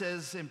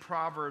Says in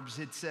Proverbs,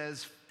 it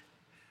says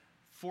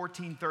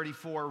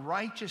 14:34,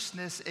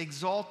 righteousness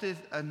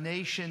exalteth a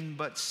nation,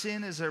 but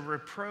sin is a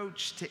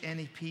reproach to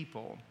any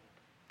people.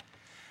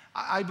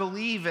 I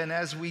believe, and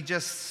as we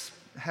just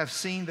have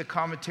seen the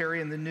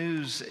commentary in the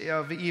news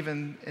of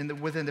even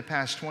within the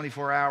past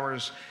 24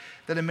 hours,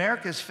 that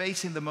America is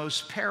facing the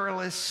most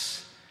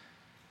perilous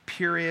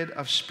period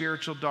of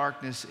spiritual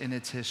darkness in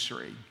its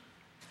history.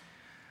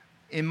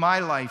 In my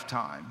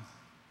lifetime,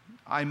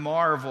 I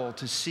marvel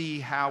to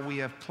see how we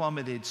have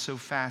plummeted so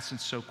fast and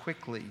so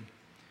quickly.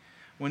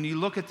 When you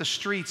look at the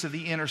streets of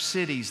the inner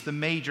cities, the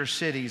major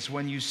cities,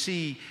 when you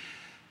see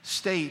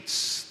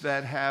states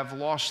that have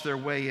lost their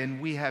way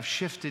and we have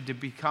shifted to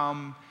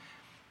become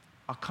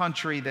a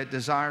country that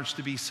desires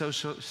to be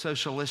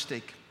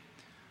socialistic,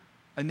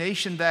 a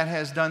nation that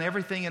has done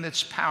everything in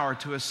its power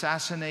to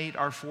assassinate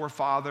our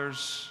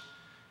forefathers,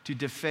 to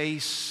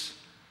deface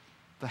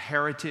the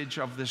heritage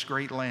of this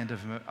great land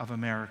of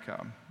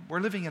America. We're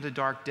living in a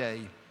dark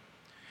day.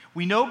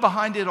 We know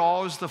behind it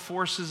all is the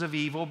forces of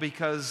evil,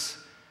 because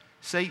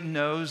Satan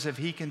knows if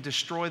he can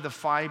destroy the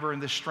fiber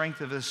and the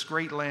strength of this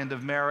great land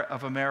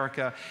of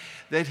America,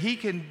 that he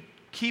can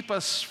keep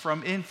us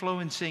from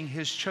influencing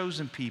his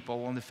chosen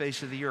people on the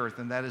face of the earth,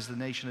 and that is the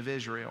nation of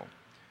Israel.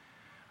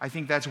 I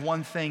think that's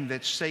one thing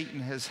that Satan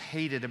has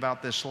hated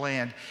about this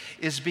land,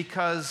 is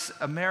because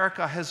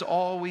America has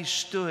always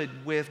stood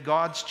with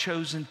God's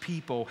chosen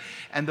people.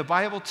 And the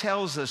Bible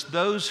tells us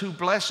those who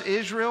bless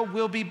Israel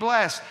will be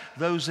blessed.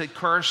 Those that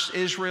curse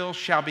Israel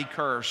shall be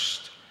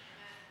cursed.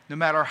 No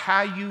matter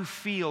how you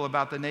feel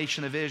about the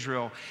nation of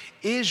Israel,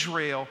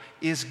 Israel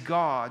is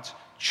God's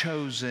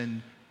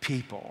chosen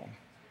people.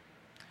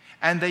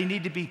 And they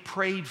need to be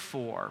prayed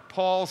for.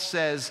 Paul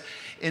says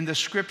in the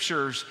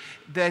scriptures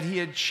that he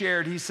had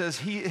shared, he says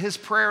his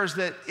prayer is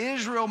that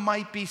Israel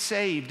might be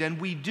saved. And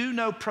we do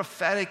know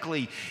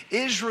prophetically,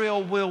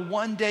 Israel will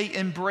one day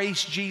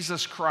embrace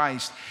Jesus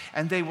Christ,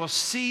 and they will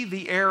see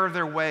the error of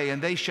their way,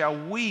 and they shall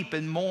weep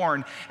and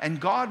mourn, and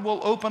God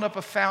will open up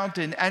a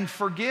fountain and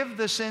forgive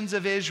the sins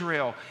of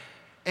Israel.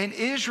 And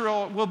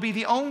Israel will be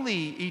the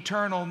only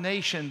eternal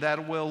nation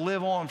that will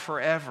live on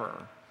forever.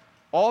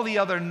 All the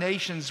other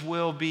nations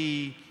will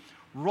be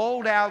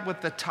rolled out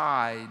with the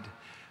tide,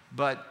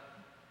 but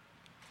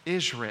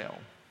Israel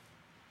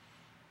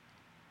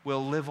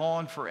will live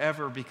on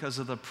forever because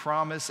of the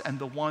promise and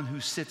the one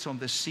who sits on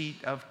the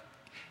seat of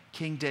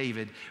King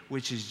David,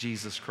 which is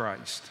Jesus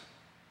Christ.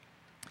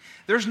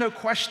 There's no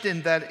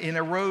question that an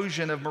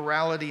erosion of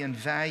morality and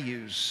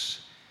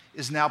values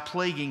is now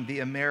plaguing the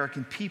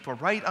American people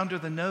right under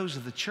the nose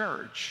of the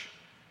church.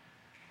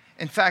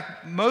 In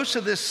fact, most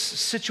of this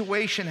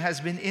situation has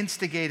been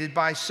instigated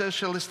by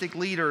socialistic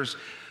leaders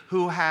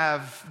who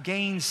have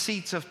gained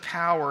seats of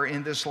power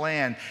in this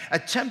land,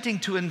 attempting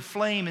to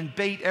inflame and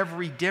bait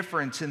every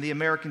difference in the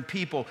American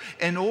people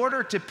in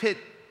order to pit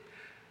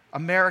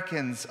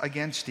Americans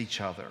against each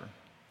other,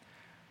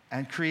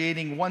 and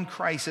creating one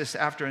crisis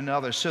after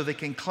another so they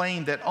can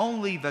claim that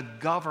only the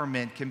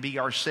government can be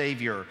our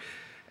savior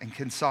and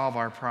can solve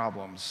our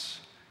problems.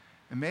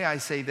 And may I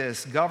say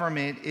this,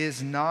 government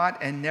is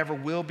not and never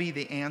will be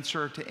the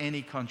answer to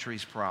any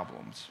country's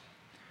problems.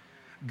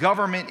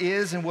 Government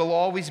is and will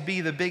always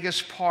be the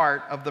biggest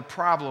part of the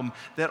problem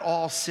that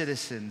all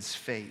citizens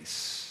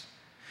face.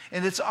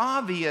 And it's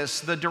obvious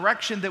the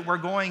direction that we're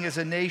going as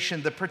a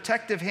nation. The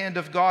protective hand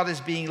of God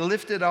is being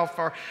lifted off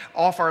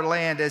our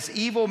land as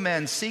evil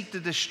men seek to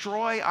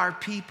destroy our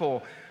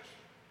people.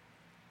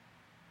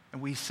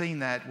 And we've seen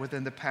that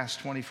within the past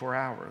 24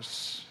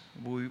 hours.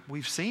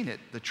 We've seen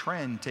it, the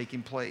trend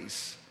taking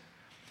place.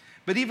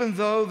 But even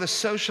though the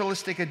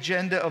socialistic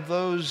agenda of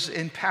those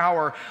in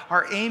power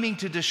are aiming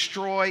to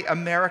destroy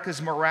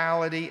America's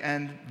morality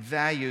and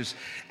values,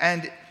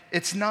 and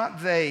it's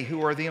not they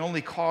who are the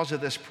only cause of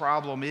this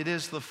problem. It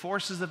is the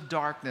forces of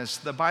darkness.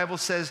 The Bible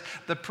says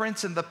the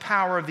prince and the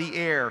power of the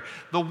air,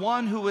 the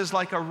one who is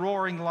like a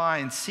roaring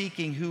lion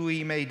seeking who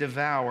he may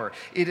devour.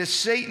 It is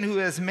Satan who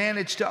has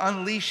managed to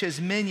unleash his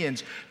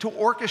minions to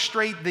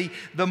orchestrate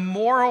the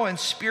moral and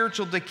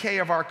spiritual decay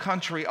of our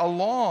country,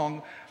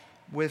 along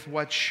with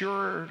what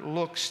sure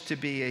looks to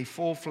be a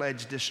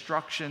full-fledged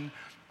destruction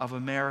of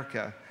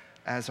America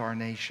as our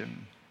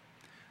nation.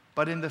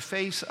 But in the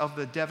face of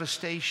the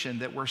devastation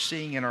that we're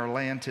seeing in our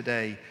land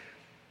today,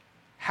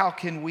 how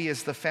can we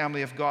as the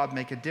family of God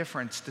make a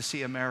difference to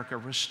see America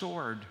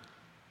restored?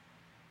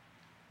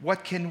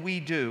 What can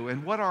we do?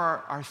 And what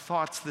are our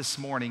thoughts this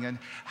morning? And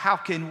how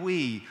can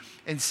we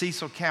in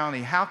Cecil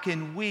County, how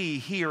can we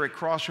here at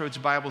Crossroads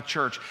Bible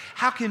Church,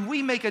 how can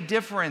we make a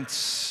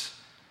difference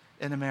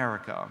in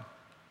America?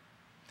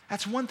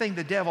 That's one thing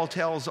the devil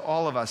tells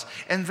all of us,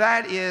 and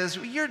that is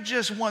you're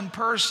just one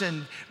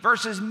person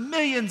versus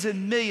millions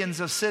and millions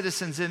of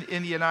citizens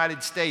in the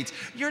United States.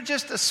 You're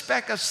just a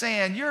speck of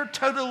sand. You're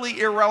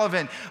totally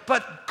irrelevant.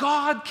 But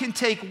God can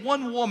take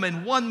one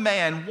woman, one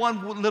man,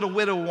 one little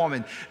widow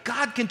woman.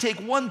 God can take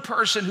one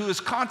person who is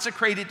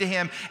consecrated to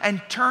him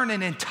and turn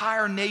an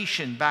entire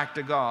nation back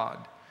to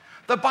God.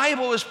 The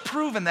Bible has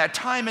proven that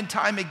time and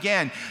time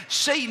again.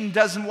 Satan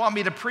doesn't want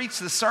me to preach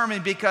the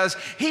sermon because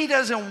he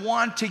doesn't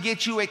want to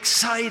get you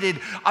excited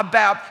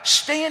about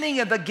standing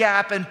in the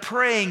gap and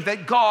praying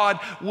that God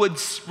would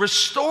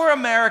restore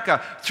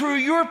America through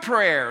your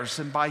prayers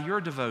and by your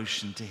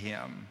devotion to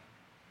Him.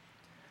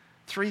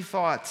 3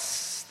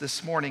 thoughts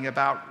this morning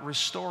about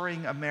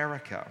restoring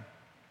America.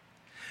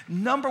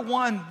 Number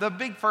 1, the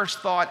big first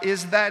thought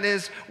is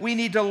we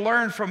need to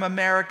learn from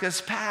America's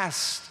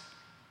past.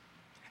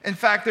 In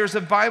fact, there's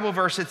a Bible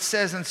verse that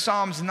says in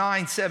Psalms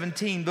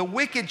 9:17, "The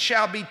wicked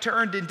shall be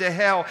turned into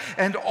hell,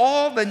 and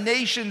all the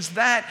nations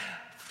that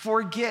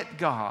forget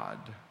God."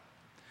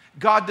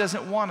 God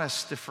doesn't want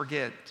us to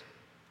forget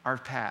our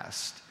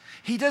past.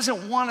 He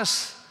doesn't want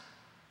us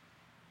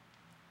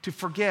to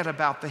forget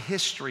about the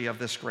history of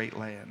this great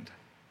land.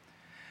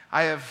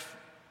 I'm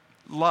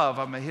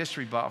a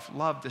history buff,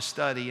 love to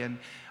study, and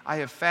I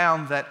have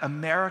found that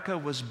America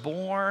was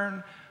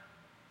born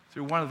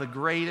through one of the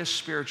greatest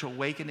spiritual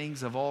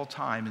awakenings of all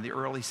time in the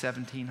early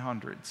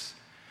 1700s.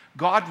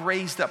 God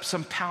raised up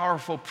some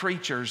powerful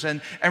preachers,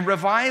 and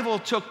revival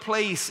took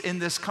place in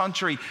this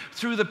country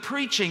through the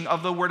preaching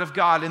of the Word of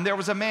God. And there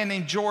was a man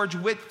named George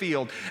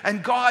Whitefield,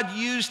 and God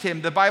used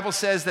him. The Bible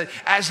says that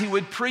as he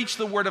would preach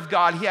the Word of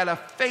God, he had a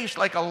face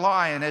like a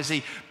lion as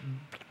he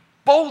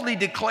boldly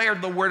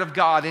declared the Word of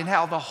God, and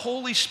how the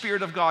Holy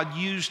Spirit of God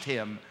used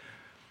him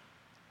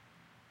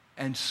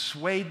and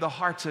swayed the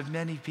hearts of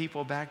many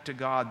people back to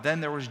God.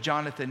 Then there was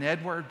Jonathan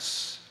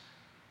Edwards.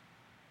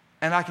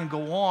 And I can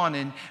go on,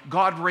 and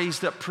God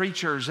raised up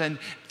preachers, and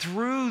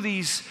through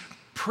these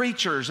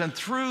preachers and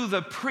through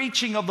the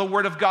preaching of the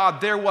Word of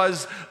God, there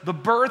was the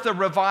birth of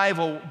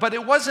revival. But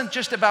it wasn't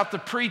just about the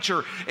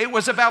preacher. It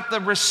was about the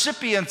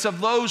recipients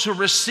of those who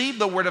received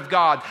the Word of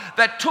God,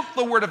 that took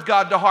the Word of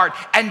God to heart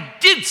and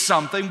did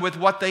something with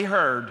what they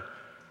heard.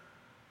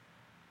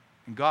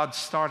 And God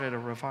started a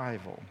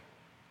revival.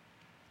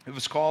 It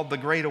was called the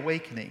Great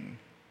Awakening.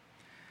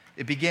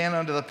 It began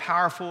under the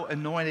powerful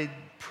anointed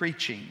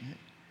preaching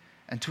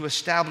and to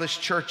establish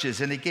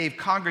churches, and it gave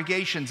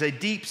congregations a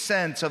deep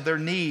sense of their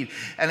need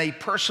and a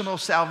personal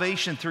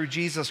salvation through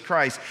Jesus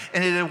Christ.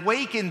 And it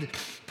awakened,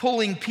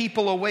 pulling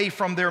people away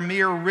from their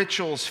mere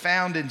rituals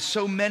found in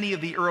so many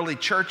of the early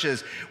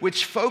churches,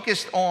 which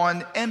focused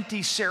on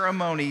empty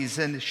ceremonies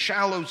and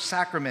shallow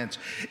sacraments.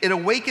 It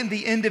awakened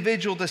the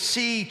individual to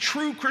see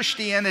true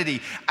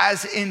Christianity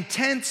as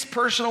intense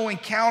personal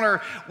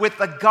encounter with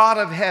the God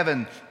of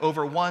heaven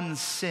over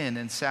one's sin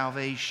and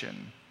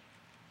salvation.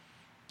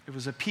 It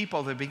was a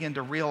people that began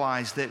to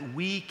realize that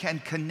we can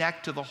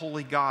connect to the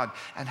Holy God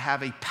and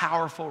have a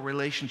powerful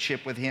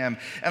relationship with Him.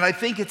 And I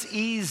think it's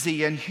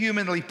easy and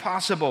humanly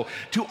possible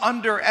to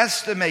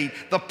underestimate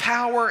the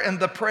power and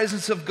the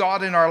presence of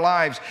God in our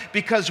lives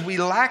because we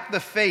lack the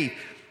faith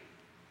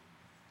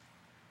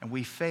and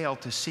we fail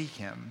to seek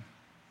Him.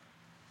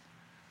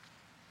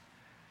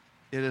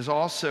 It has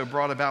also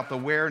brought about the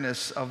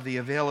awareness of the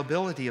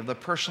availability of the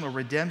personal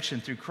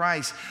redemption through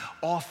Christ.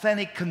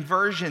 Authentic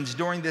conversions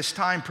during this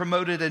time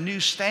promoted a new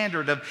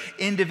standard of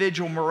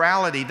individual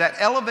morality that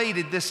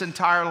elevated this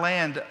entire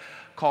land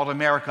called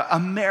America.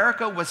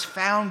 America was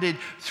founded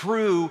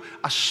through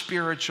a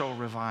spiritual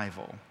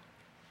revival.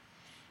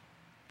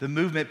 The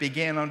movement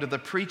began under the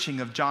preaching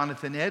of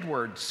Jonathan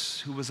Edwards,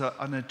 who was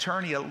an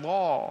attorney at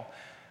law.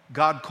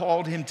 God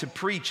called him to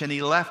preach, and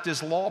he left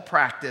his law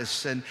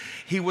practice, and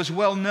he was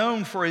well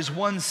known for his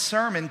one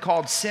sermon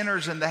called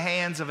 "Sinners in the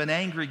Hands of an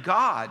Angry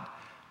God."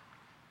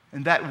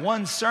 And that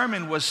one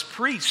sermon was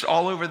preached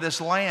all over this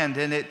land,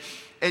 and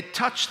it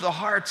touched the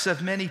hearts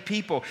of many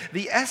people.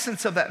 The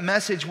essence of that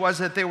message was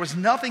that there was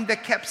nothing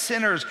that kept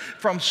sinners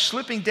from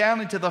slipping down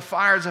into the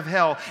fires of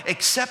hell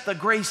except the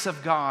grace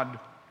of God.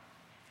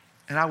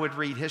 And I would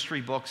read history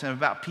books and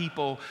about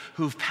people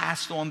who've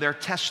passed on their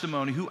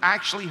testimony, who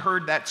actually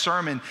heard that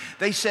sermon.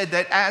 They said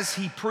that as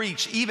he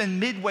preached, even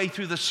midway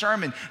through the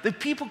sermon, the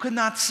people could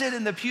not sit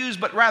in the pews,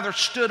 but rather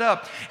stood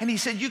up. And he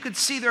said you could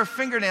see their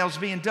fingernails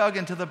being dug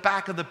into the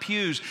back of the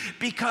pews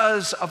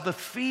because of the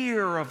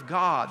fear of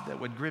God that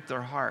would grip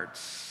their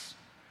hearts.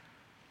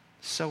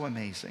 So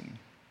amazing.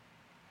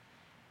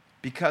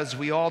 Because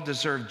we all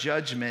deserve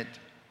judgment,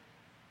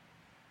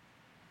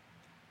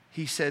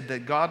 he said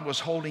that God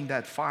was holding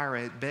that fire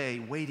at bay,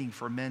 waiting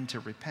for men to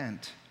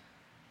repent.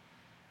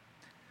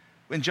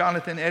 When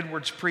Jonathan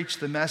Edwards preached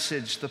the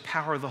message, the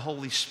power of the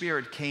Holy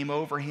Spirit came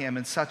over him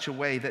in such a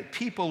way that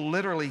people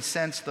literally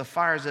sensed the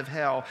fires of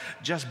hell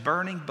just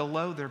burning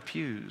below their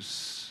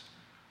pews.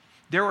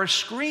 There were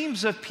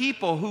screams of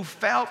people who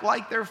felt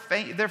like their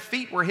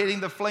feet were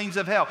hitting the flames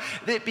of hell.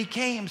 It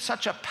became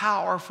such a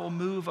powerful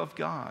move of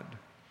God.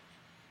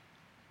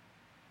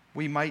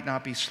 We might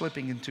not be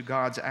slipping into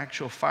God's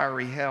actual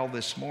fiery hell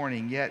this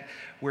morning, yet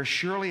we're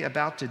surely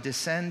about to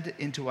descend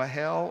into a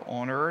hell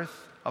on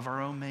earth of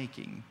our own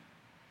making.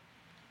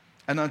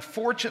 And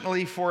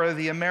unfortunately for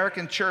the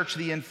American church,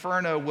 the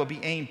inferno will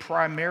be aimed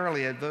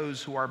primarily at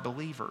those who are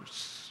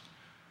believers.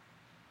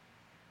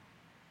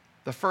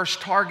 The first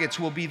targets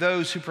will be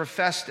those who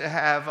profess to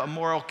have a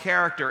moral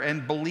character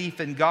and belief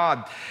in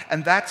God.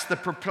 And that's the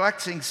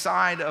perplexing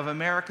side of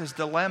America's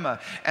dilemma.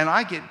 And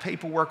I get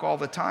paperwork all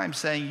the time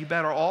saying, you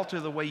better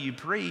alter the way you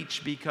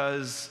preach,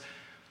 because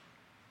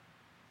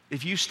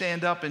if you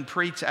stand up and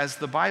preach as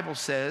the Bible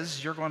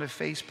says, you're going to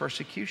face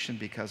persecution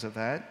because of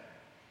that.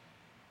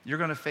 You're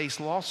going to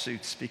face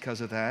lawsuits because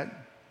of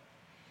that.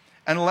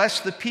 Unless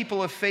the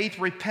people of faith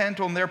repent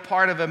on their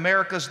part of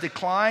America's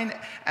decline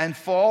and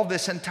fall,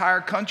 this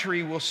entire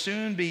country will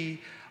soon be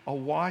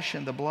awash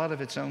in the blood of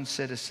its own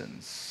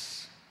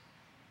citizens.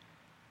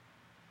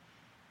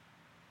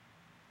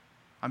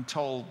 I'm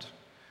told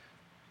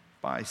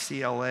by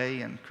CLA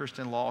and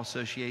Christian law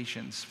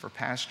associations for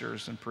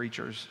pastors and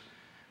preachers,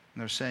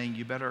 and they're saying,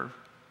 you better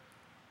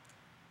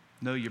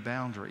know your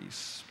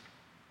boundaries.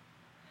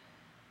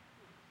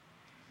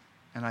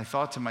 And I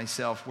thought to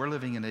myself, we're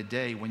living in a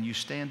day when you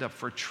stand up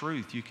for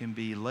truth, you can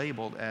be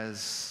labeled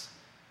as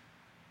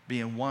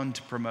being one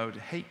to promote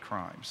hate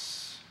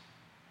crimes.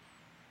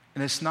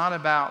 And it's not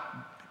about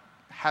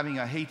having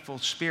a hateful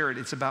spirit.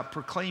 It's about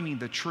proclaiming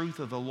the truth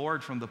of the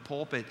Lord from the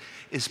pulpit,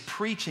 is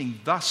preaching,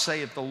 thus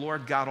saith the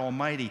Lord God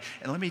Almighty.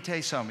 And let me tell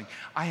you something.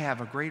 I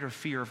have a greater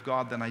fear of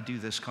God than I do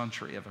this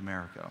country of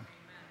America.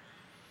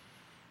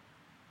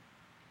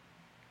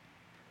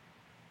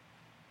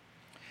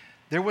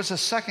 There was a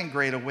second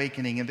great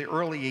awakening in the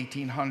early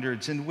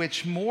 1800s in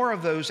which more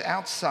of those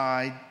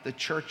outside the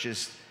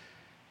churches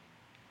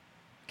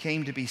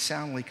came to be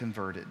soundly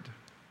converted.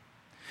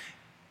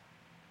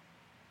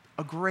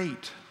 A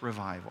great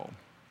revival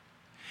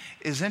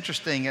is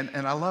interesting,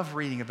 and I love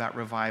reading about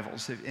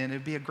revivals, and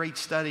it'd be a great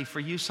study for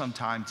you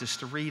sometime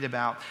just to read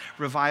about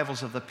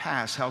revivals of the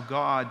past, how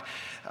God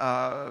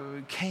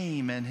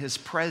came and his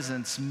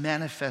presence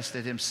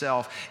manifested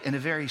himself in a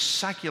very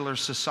secular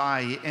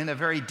society, in a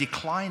very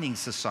declining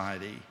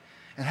society,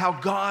 and how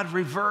God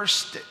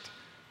reversed it.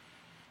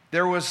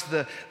 There was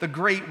the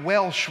Great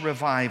Welsh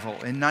Revival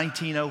in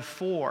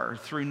 1904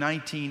 through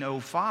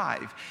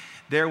 1905.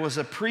 There was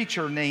a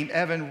preacher named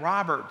Evan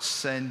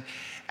Roberts, and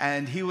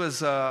he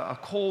was a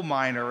coal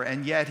miner,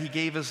 and yet he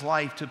gave his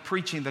life to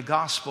preaching the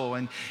gospel.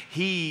 And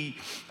he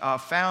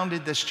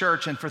founded this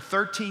church, and for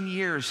 13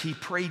 years he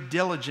prayed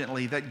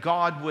diligently that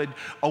God would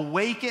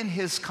awaken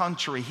his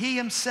country. He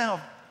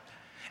himself.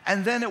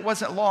 And then it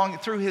wasn't long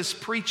through his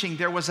preaching,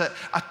 there was a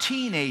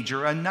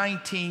teenager, a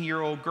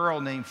 19-year-old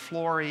girl named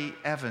Florrie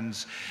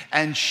Evans.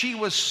 And she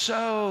was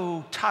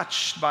so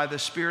touched by the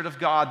Spirit of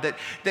God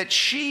that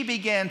she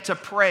began to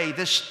pray,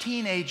 this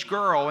teenage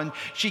girl. And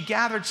she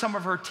gathered some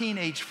of her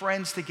teenage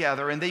friends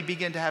together, and they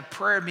began to have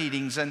prayer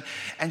meetings. And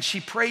she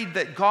prayed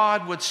that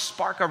God would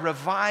spark a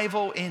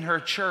revival in her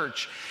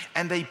church.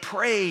 And they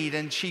prayed,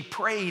 and she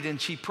prayed,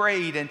 and she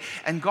prayed.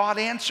 And God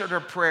answered her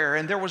prayer.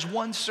 And there was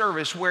one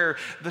service where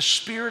the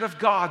Spirit of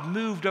God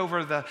moved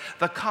over the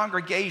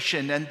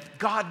congregation, and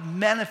God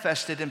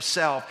manifested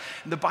himself.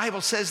 And the Bible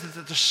says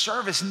that the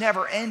service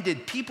never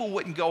ended. People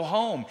wouldn't go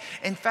home.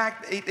 In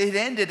fact, it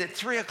ended at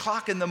 3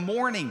 o'clock in the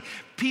morning.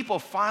 People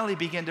finally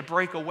began to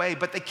break away,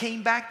 but they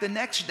came back the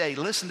next day.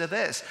 Listen to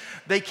this.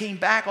 They came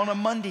back on a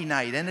Monday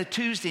night and a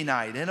Tuesday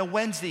night and a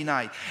Wednesday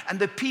night, and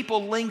the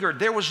people lingered.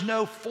 There was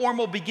no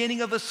formal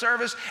beginning of the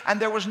service, and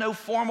there was no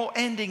formal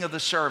ending of the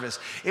service.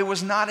 It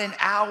was not an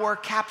hour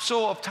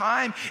capsule of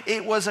time.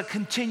 It was a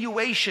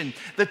continuation.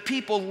 The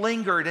people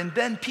lingered, and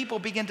then people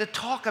began to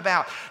talk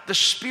about the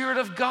Spirit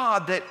of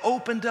God that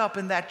opened up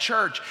in that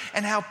church,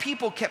 and how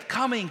people kept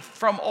coming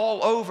from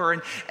all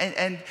over.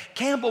 And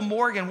Campbell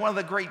Morgan, one of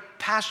the great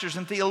pastors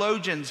and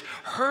theologians,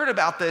 heard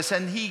about this,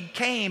 and he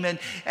came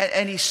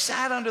and he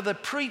sat under the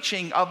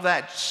preaching of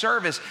that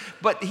service.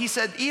 But he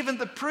said even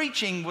the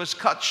preaching was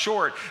cut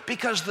short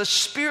because the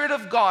Spirit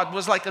of God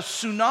was like a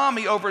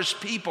tsunami over his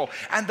people,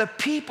 and the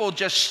people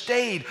just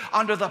stayed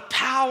under the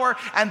power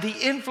and the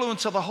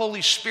influence of the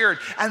Holy Spirit,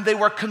 and they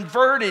were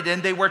converted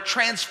and they were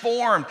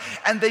transformed,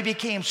 and they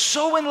became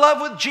so in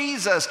love with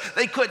Jesus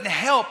they couldn't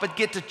help but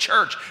get to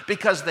church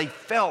because they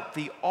felt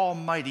the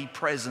almighty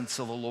presence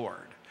of the Lord.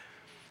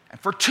 And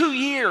for 2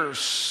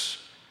 years,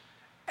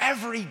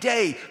 every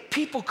day,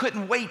 people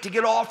couldn't wait to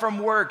get off from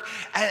work.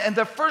 And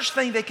the first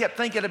thing they kept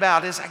thinking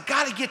about is, I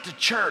got to get to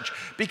church,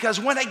 because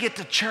when I get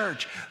to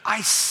church,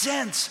 I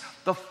sense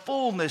the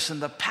fullness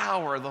and the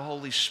power of the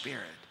Holy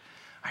Spirit.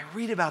 I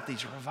read about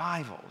these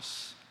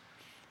revivals,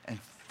 and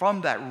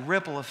from that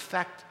ripple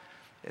effect,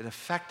 it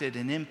affected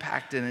and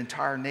impacted an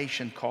entire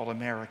nation called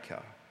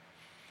America.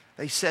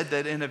 They said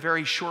that in a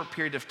very short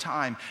period of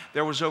time,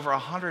 there was over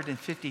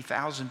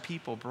 150,000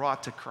 people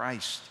brought to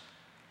Christ.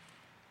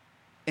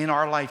 In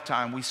our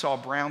lifetime, we saw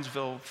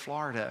Brownsville,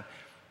 Florida,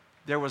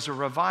 there was a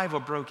revival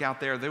broke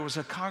out there. There was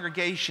a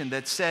congregation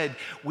that said,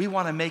 we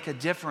want to make a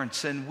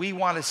difference and we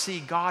want to see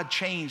God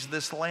change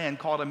this land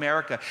called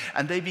America.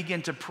 And they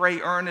began to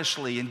pray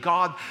earnestly, and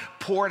God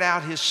poured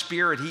out his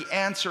Spirit. He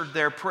answered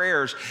their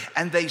prayers,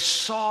 and they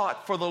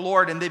sought for the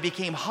Lord, and they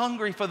became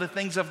hungry for the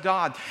things of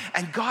God.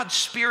 And God's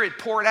Spirit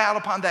poured out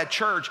upon that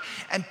church,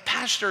 and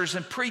pastors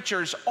and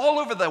preachers all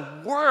over the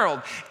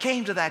world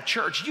came to that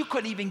church. You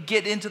couldn't even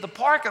get into the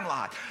parking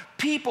lot.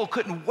 People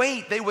couldn't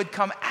wait. They would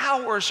come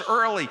hours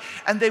early,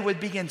 and they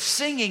would begin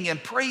singing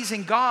and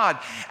praising God.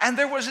 And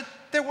there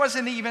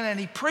wasn't even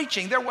any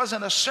preaching. There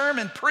wasn't a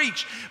sermon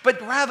preached,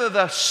 but rather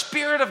the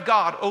Spirit of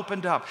God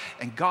opened up,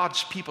 and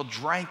God's people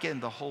drank in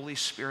the Holy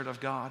Spirit of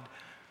God.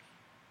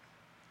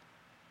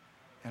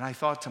 And I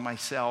thought to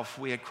myself,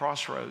 we at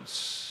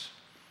Crossroads,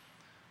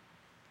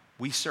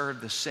 we serve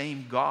the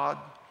same God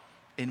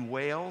in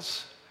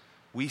Wales.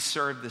 We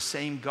serve the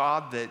same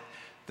God that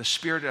the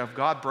Spirit of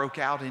God broke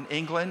out in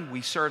England.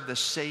 We serve the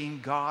same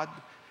God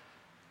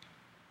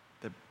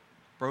that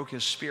broke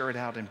his Spirit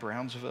out in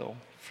Brownsville,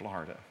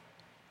 Florida.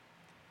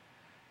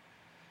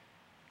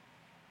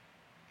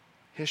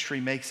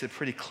 History makes it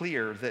pretty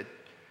clear that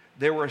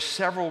there were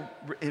several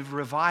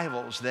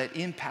revivals that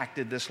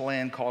impacted this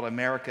land called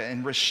America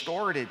and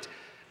restored it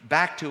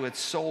back to its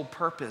sole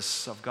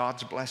purpose of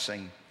God's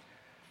blessing.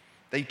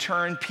 They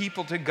turned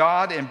people to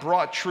God and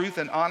brought truth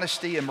and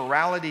honesty and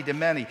morality to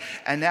many.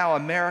 And now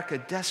America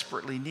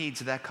desperately needs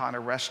that kind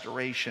of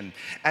restoration.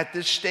 At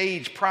this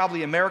stage,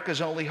 probably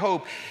America's only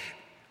hope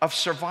of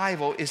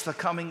survival is the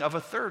coming of a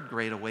third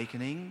great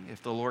awakening,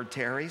 if the Lord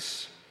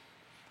tarries.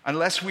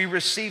 Unless we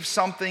receive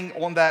something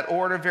on that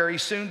order very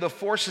soon, the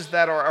forces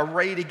that are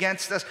arrayed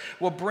against us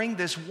will bring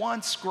this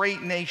once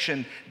great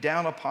nation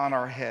down upon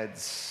our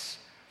heads.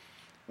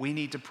 We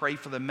need to pray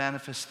for the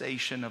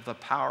manifestation of the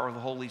power of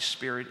the Holy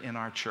Spirit in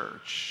our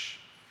church.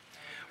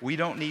 We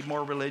don't need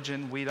more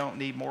religion. We don't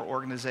need more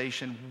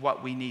organization.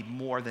 What we need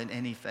more than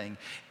anything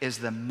is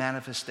the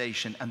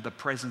manifestation and the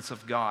presence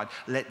of God.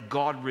 Let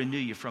God renew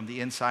you from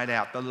the inside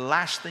out. The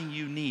last thing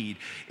you need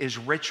is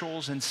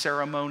rituals and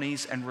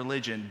ceremonies and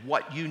religion.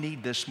 What you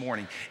need this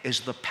morning is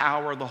the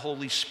power of the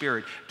Holy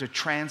Spirit to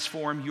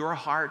transform your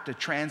heart, to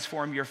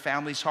transform your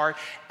family's heart,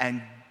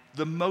 and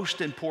the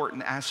most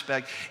important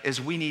aspect is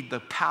we need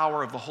the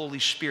power of the Holy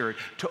Spirit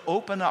to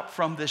open up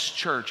from this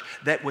church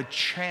that would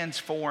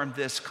transform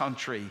this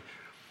country.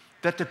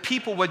 That the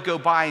people would go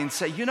by and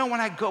say, you know,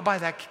 when I go by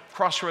that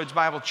Crossroads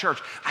Bible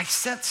Church, I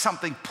sense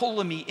something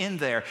pulling me in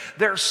there.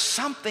 There's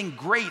something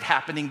great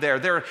happening there.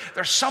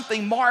 There's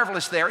something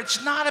marvelous there.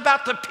 It's not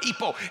about the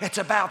people. It's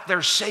about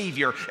their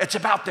Savior. It's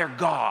about their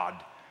God.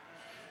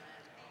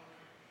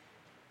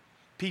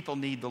 People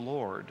need the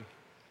Lord.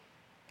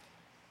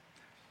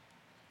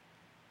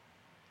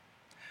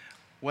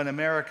 When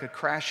America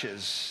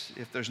crashes,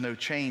 if there's no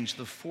change,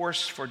 the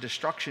force for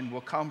destruction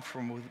will come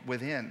from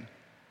within.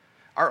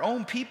 Our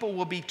own people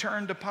will be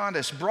turned upon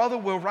us. Brother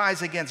will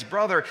rise against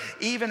brother,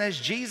 even as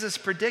Jesus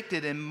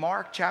predicted in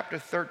Mark chapter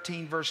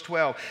 13, verse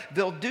 12.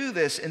 They'll do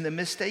this in the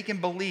mistaken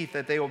belief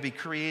that they will be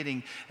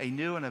creating a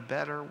new and a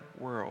better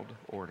world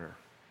order.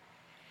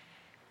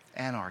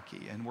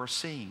 Anarchy, and we're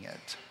seeing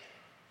it.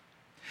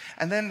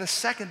 And then the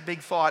second big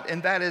thought,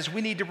 and that is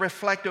we need to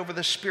reflect over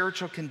the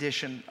spiritual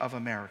condition of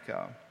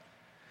America.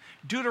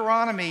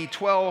 Deuteronomy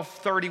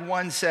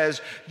 12:31 says,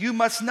 you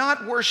must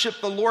not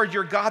worship the Lord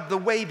your God the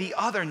way the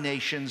other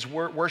nations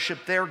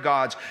worship their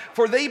gods,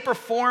 for they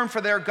perform for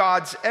their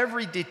gods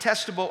every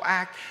detestable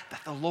act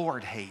that the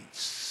Lord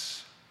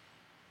hates.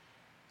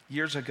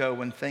 Years ago,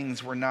 when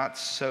things were not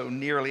so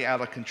nearly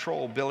out of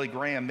control, Billy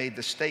Graham made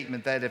the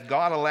statement that if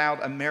God allowed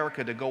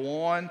America to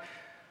go on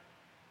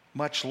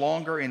much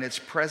longer in its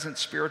present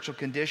spiritual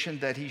condition,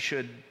 that he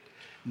should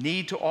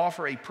need to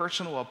offer a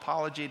personal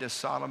apology to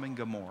Sodom and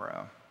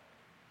Gomorrah.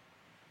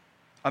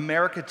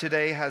 America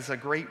today has a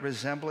great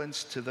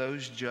resemblance to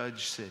those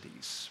judged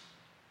cities.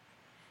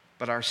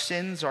 But our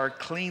sins are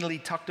cleanly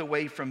tucked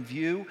away from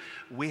view.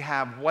 We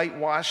have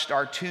whitewashed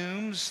our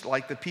tombs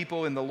like the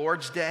people in the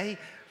Lord's day.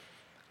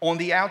 On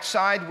the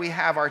outside, we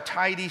have our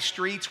tidy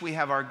streets. We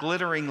have our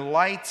glittering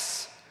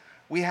lights.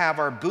 We have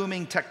our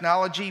booming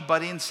technology,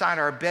 but inside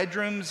our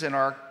bedrooms and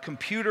our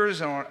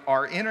computers and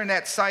our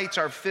internet sites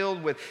are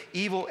filled with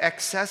evil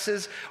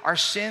excesses. Our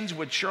sins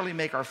would surely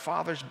make our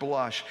fathers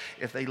blush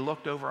if they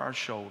looked over our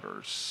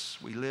shoulders.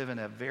 We live in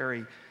a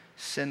very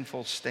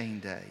sinful,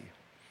 stained day.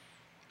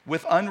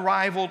 With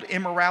unrivaled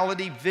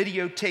immorality,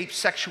 videotaped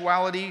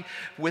sexuality,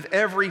 with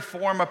every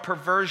form of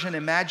perversion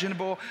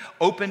imaginable,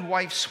 open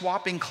wife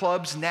swapping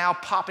clubs now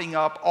popping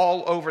up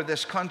all over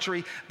this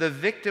country. The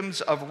victims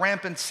of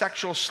rampant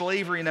sexual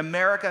slavery in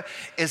America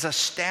is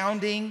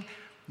astounding.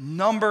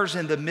 Numbers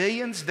in the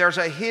millions. There's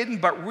a hidden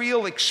but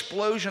real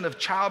explosion of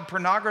child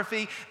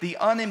pornography, the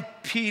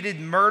unimpeded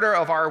murder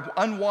of our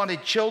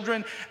unwanted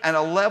children, and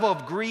a level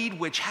of greed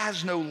which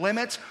has no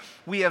limits.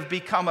 We have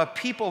become a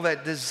people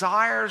that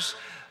desires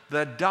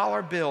the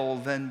dollar bill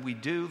than we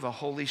do the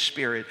Holy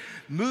Spirit.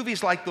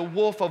 Movies like The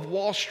Wolf of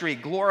Wall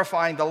Street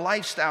glorifying the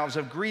lifestyles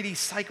of greedy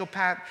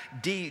psychopath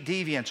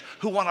deviants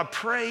who want to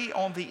prey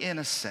on the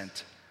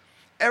innocent.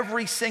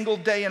 Every single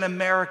day in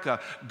America,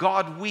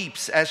 God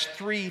weeps as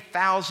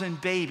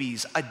 3,000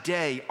 babies a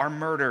day are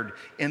murdered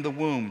in the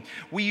womb.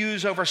 We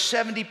use over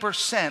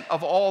 70%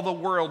 of all the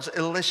world's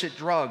illicit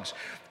drugs.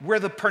 We're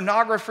the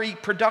pornography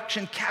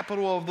production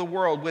capital of the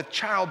world, with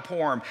child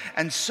porn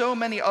and so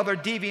many other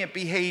deviant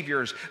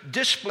behaviors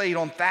displayed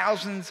on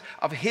thousands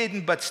of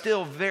hidden but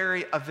still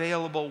very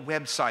available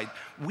websites.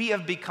 We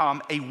have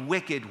become a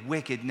wicked,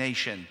 wicked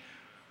nation.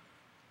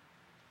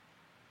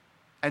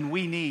 And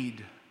we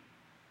need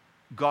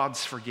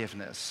God's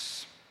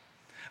forgiveness.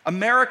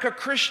 America,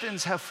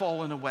 Christians have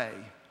fallen away.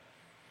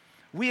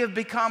 We have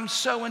become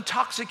so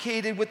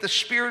intoxicated with the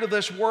spirit of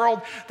this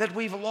world that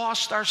we've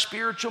lost our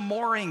spiritual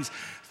moorings.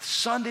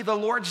 Sunday, the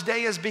Lord's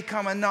Day, has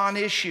become a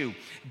non-issue.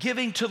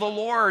 Giving to the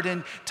Lord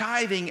and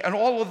tithing and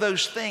all of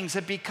those things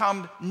have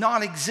become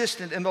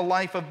non-existent in the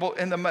life of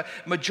in the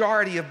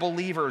majority of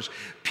believers.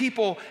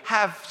 People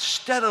have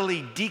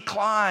steadily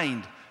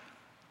declined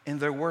in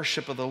their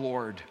worship of the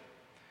Lord.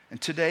 And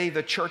today,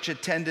 the church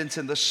attendance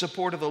and the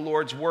support of the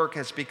Lord's work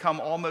has become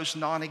almost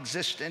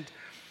non-existent.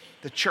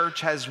 The church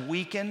has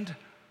weakened.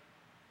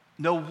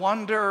 No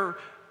wonder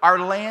our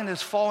land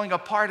is falling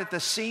apart at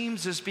the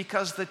seams, is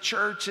because the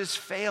church is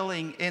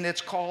failing in its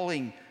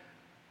calling.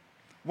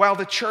 While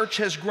the church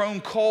has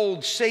grown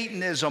cold,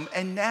 Satanism,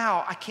 and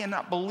now, I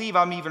cannot believe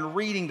I'm even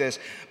reading this,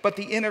 but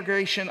the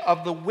integration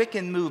of the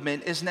Wiccan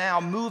movement is now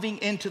moving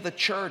into the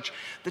church.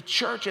 The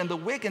church and the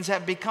Wiccans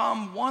have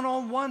become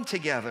one-on-one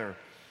together.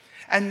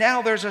 And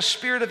now there's a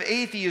spirit of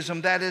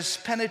atheism that is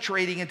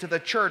penetrating into the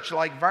church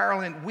like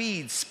virulent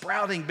weeds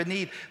sprouting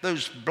beneath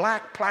those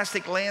black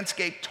plastic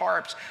landscape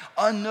tarps,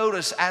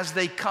 unnoticed as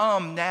they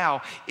come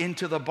now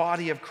into the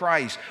body of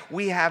Christ.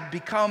 We have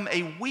become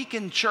a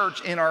weakened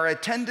church in our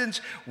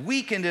attendance,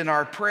 weakened in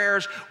our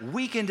prayers,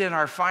 weakened in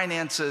our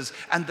finances,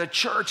 and the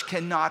church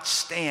cannot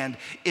stand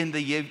in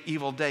the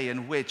evil day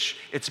in which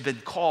it's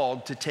been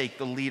called to take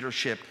the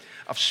leadership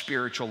of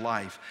spiritual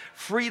life.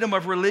 Freedom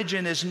of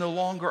religion is no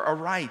longer a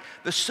right.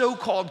 The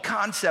so-called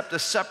concept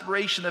of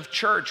separation of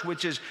church,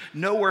 which is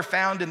nowhere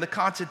found in the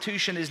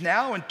Constitution, is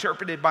now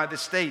interpreted by the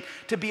state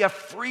to be a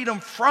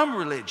freedom from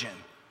religion.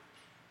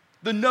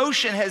 The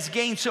notion has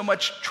gained so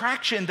much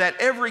traction that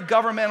every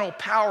governmental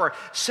power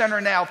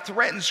center now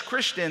threatens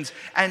Christians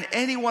and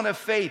anyone of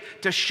faith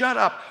to shut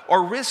up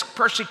or risk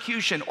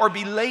persecution or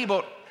be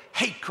labeled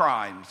hate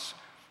crimes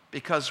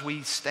because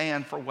we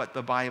stand for what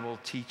the Bible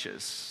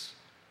teaches.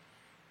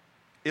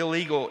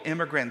 Illegal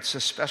immigrants,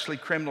 especially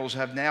criminals,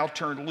 have now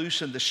turned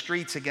loose in the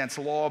streets against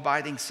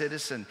law-abiding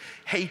citizens.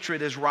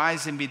 Hatred is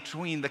rising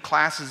between the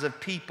classes of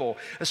people,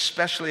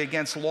 especially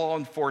against law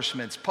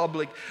enforcement,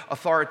 public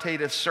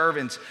authoritative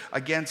servants,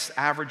 against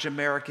average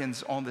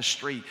Americans on the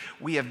street.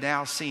 We have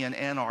now seen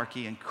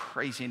anarchy and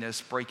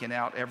craziness breaking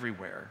out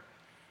everywhere.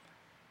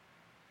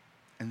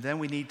 And then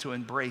we need to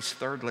embrace,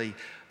 thirdly,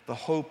 the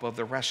hope of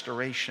the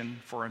restoration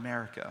for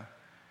America.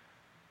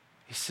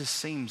 It just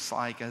seems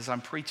like, as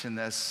I'm preaching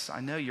this,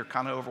 I know you're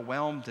kind of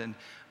overwhelmed, and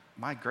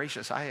my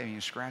gracious, I haven't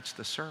even scratched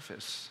the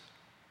surface.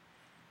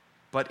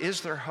 But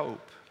is there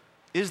hope?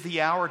 Is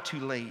the hour too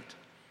late?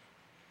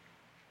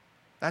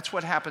 That's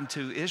what happened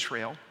to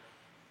Israel.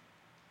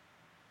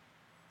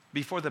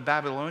 Before the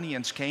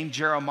Babylonians came,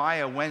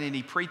 Jeremiah went and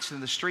he preached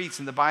in the streets,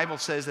 and the Bible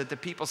says that the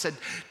people said,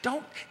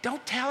 don't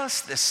tell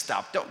us this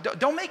stuff.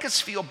 Don't make us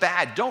feel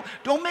bad.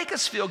 Don't make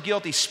us feel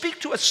guilty. Speak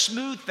to us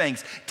smooth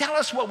things. Tell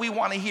us what we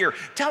want to hear.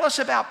 Tell us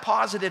about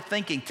positive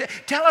thinking.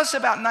 Tell us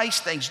about nice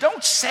things.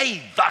 Don't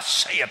say, thus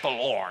saith the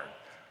Lord.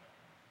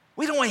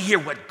 We don't want to hear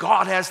what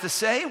God has to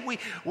say.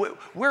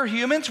 We're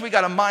humans. We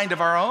got a mind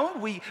of our own.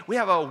 We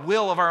have a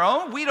will of our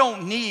own. We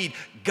don't need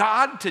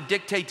God to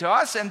dictate to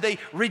us. And they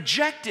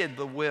rejected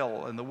the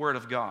will and the word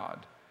of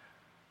God.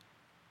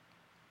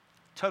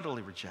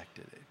 Totally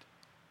rejected it.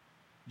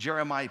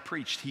 Jeremiah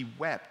preached. He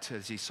wept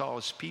as he saw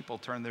his people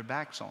turn their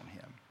backs on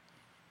him.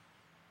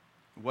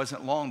 It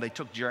wasn't long. They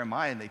took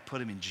Jeremiah and they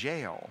put him in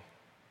jail.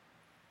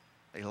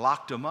 They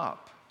locked him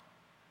up.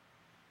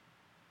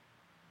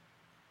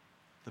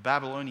 The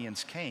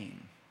Babylonians came.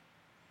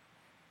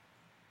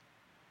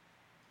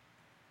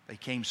 They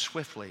came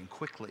swiftly and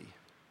quickly.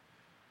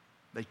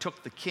 They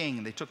took the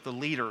king, they took the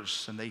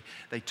leaders, and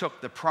they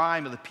took the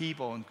prime of the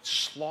people and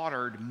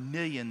slaughtered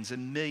millions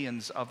and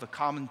millions of the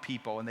common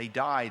people, and they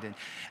died.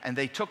 And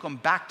they took them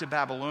back to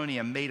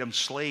Babylonia and made them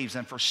slaves.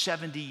 And for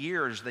 70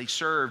 years, they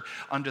served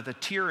under the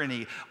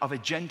tyranny of a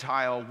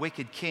Gentile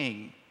wicked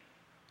king.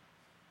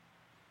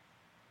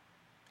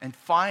 And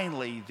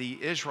finally, the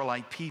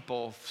Israelite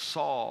people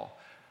saw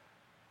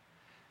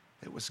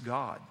it was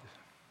God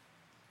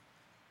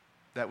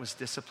that was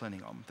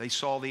disciplining them. They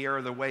saw the error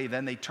of their way,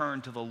 then they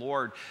turned to the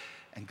Lord,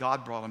 and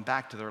God brought them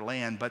back to their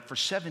land. But for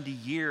 70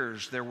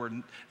 years, there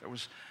wasn't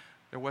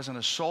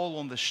a soul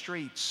on the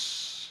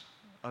streets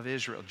of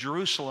Israel.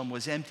 Jerusalem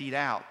was emptied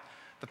out.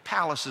 The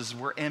palaces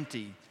were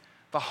emptied.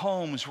 The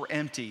homes were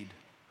emptied.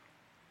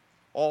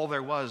 All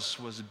there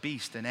was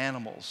beasts and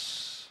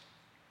animals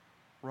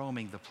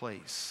roaming the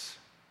place.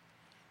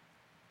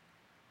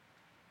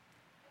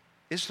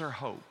 Is there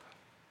hope?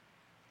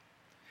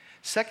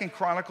 2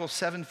 Chronicles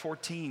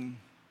 7:14,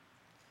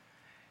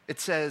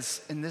 it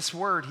says, in this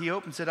word, he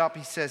opens it up,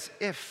 he says,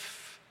 if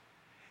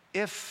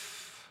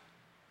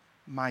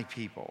my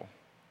people,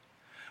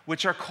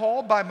 which are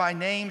called by my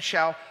name,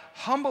 shall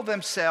humble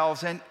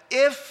themselves, and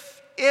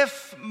if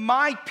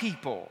my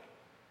people,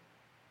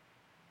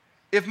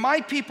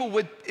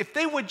 if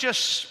they would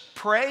just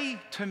pray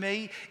to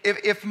me,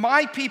 if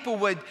my people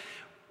would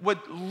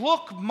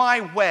look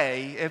my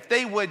way, if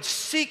they would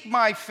seek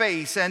my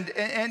face, and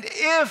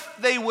if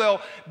they will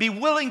be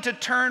willing to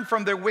turn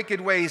from their wicked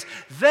ways,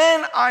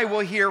 then I will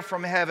hear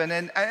from heaven,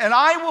 and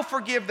I will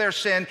forgive their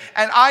sin,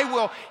 and I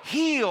will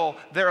heal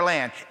their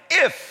land.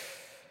 If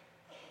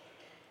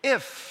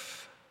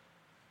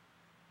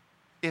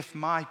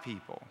my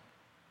people.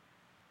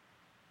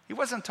 He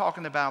wasn't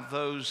talking about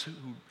those who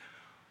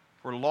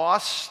were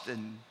lost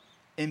and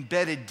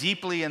embedded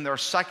deeply in their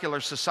secular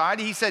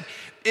society. He said,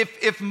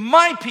 if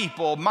my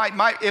people,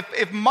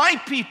 if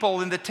my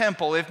people in the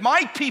temple, if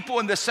my people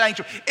in the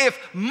sanctuary, if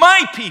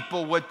my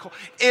people would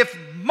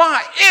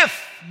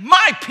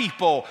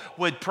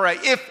pray,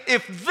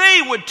 if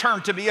they would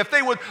turn to me, if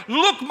they would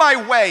look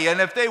my way, and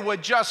if they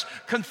would just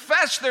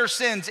confess their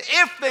sins,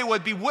 if they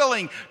would be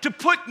willing to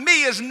put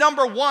me as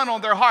number one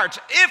on their hearts,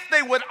 if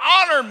they would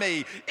honor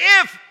me,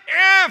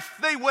 if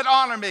they would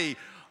honor me,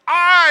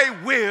 I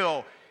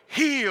will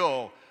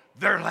heal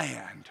their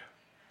land.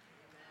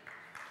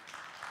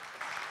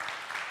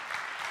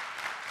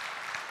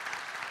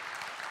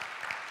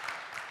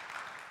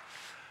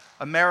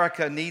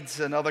 America needs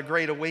another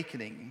great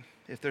awakening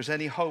if there's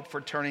any hope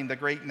for turning the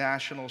great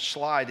national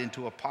slide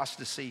into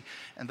apostasy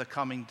and the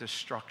coming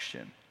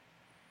destruction.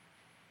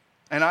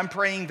 And I'm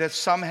praying that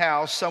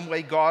somehow, some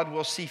way, God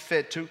will see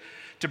fit to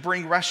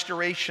bring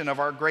restoration of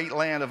our great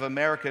land of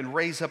America and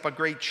raise up a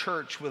great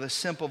church with a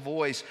simple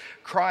voice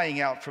crying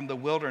out from the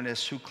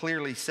wilderness, who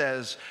clearly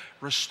says,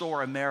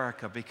 restore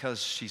America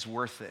because she's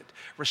worth it.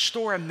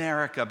 Restore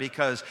America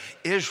because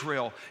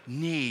Israel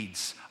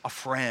needs a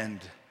friend.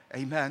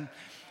 Amen.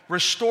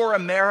 Restore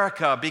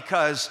America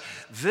because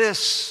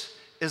this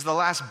is the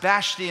last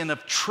bastion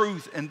of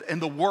truth in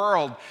the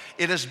world.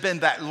 It has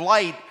been that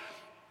light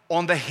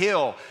on the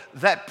hill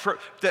that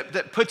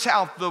puts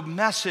out the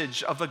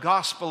message of the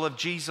gospel of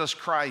Jesus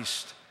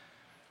Christ.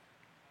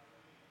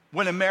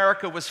 When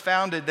America was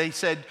founded, they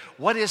said,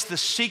 what is the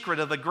secret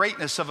of the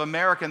greatness of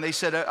America? And they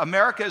said,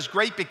 America is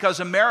great because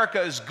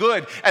America is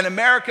good. And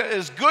America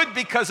is good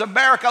because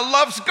America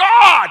loves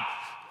God.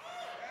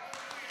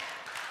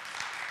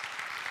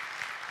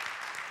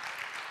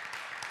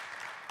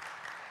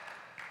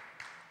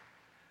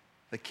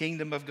 The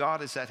kingdom of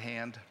God is at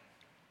hand.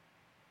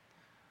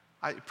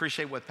 I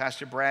appreciate what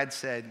Pastor Brad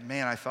said.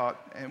 Man, I thought,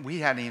 and we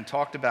hadn't even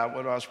talked about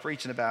what I was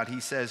preaching about. He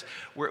says,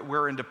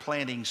 we're into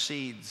planting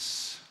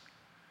seeds.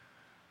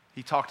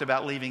 He talked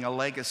about leaving a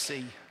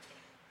legacy.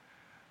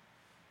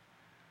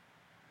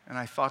 And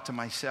I thought to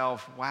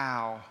myself,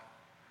 wow,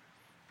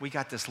 we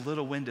got this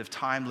little wind of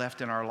time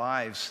left in our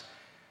lives.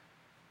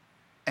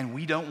 And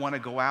we don't want to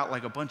go out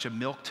like a bunch of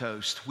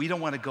milquetoast. We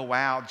don't want to go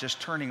out just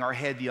turning our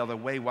head the other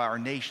way while our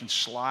nation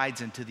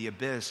slides into the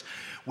abyss.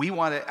 We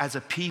want to, as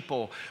a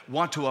people,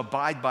 want to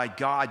abide by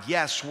God.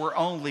 Yes, we're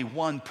only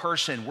one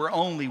person. We're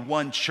only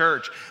one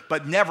church.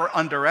 But never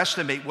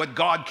underestimate what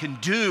God can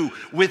do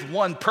with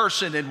one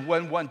person and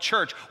one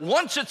church.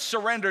 Once it's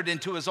surrendered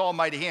into his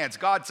almighty hands,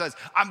 God says,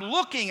 I'm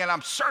looking and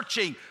I'm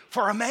searching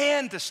for a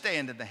man to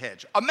stand in the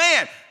hedge. A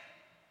man,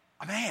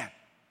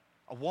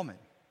 a woman,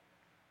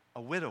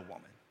 a widow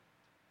woman.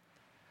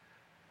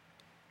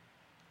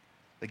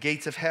 The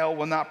gates of hell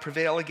will not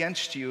prevail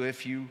against you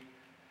if you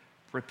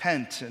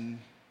repent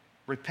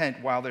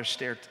while there's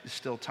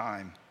still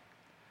time.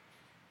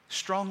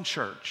 Strong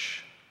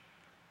church,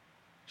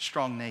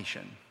 strong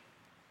nation.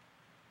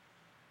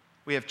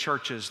 We have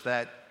churches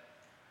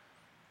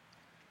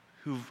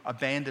who've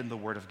abandoned the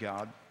Word of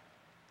God.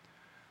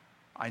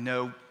 I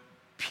know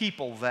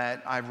people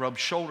that I rubbed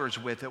shoulders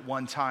with at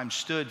one time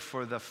stood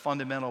for the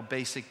fundamental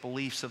basic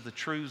beliefs of the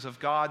truths of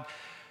God,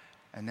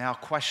 and now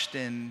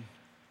question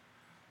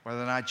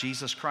whether or not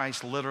Jesus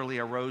Christ literally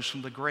arose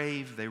from the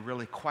grave. They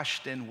really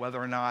question whether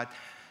or not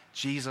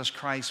Jesus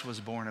Christ was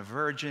born a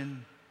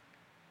virgin.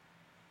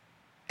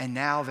 And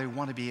now they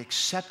want to be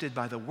accepted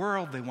by the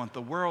world. They want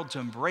the world to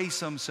embrace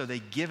them, so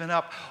they've given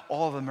up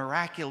all the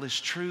miraculous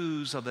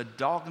truths of the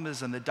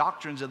dogmas and the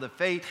doctrines of the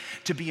faith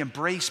to be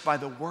embraced by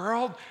the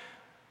world,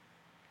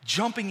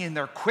 jumping in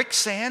their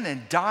quicksand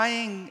and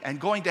dying and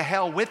going to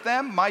hell with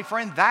them. My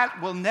friend,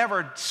 that will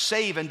never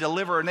save and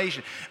deliver a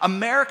nation.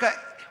 America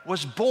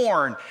was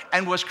born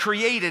and was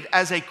created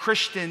as a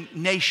Christian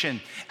nation.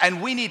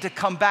 And we need to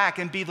come back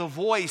and be the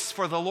voice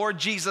for the Lord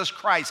Jesus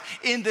Christ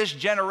in this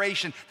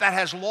generation that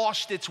has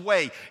lost its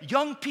way.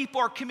 Young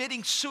people are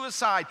committing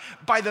suicide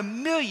by the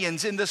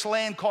millions in this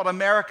land called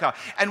America.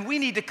 And we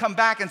need to come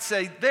back and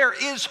say, there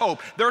is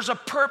hope. There's a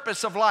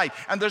purpose of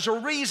life. And there's a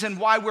reason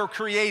why we're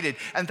created.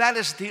 And that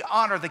is to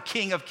honor the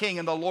King of Kings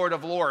and the Lord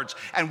of Lords.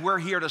 And we're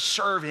here to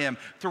serve him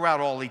throughout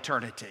all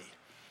eternity.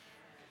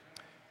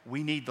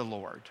 We need the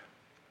Lord.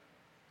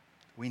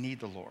 We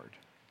need the Lord.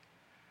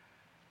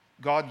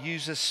 God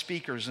uses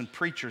speakers and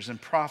preachers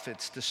and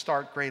prophets to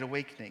start great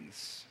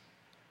awakenings.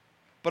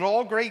 But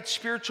all great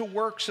spiritual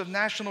works of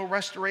national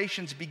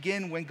restorations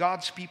begin when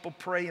God's people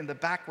pray in the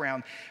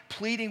background,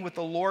 pleading with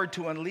the Lord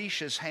to unleash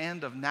his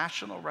hand of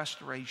national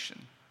restoration.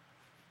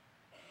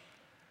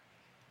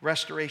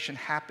 Restoration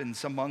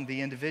happens among the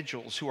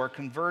individuals who are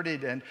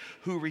converted and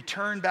who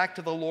return back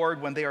to the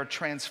Lord when they are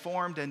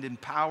transformed and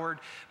empowered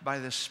by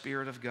the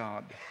Spirit of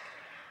God.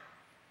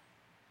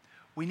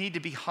 We need to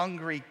be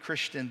hungry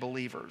Christian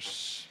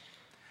believers,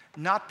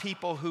 not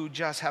people who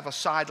just have a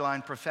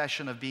sideline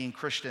profession of being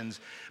Christians,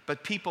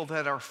 but people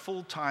that are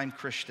full-time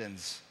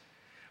Christians.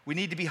 We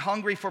need to be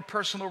hungry for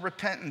personal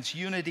repentance,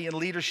 unity, and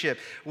leadership.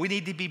 We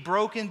need to be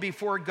broken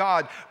before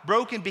God,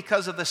 broken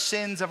because of the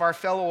sins of our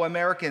fellow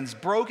Americans,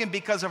 broken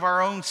because of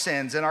our own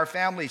sins and our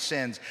family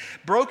sins,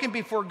 broken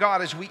before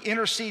God as we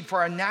intercede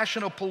for our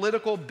national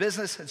political,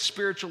 business, and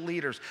spiritual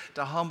leaders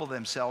to humble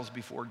themselves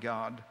before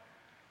God.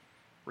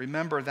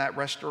 Remember that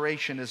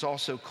restoration is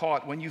also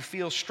caught when you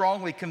feel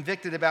strongly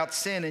convicted about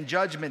sin and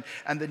judgment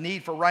and the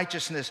need for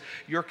righteousness.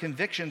 Your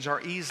convictions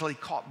are easily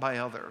caught by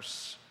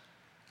others.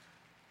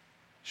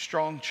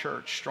 Strong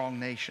church, strong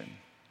nation.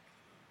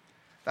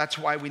 That's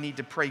why we need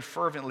to pray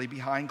fervently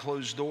behind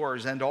closed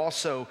doors and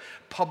also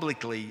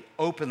publicly,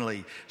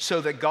 openly,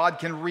 so that God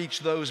can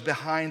reach those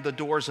behind the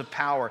doors of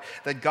power,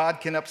 that God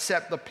can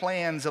upset the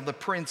plans of the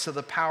prince of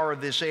the power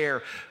of this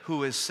air,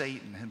 who is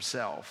Satan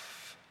himself.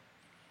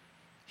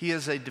 He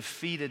is a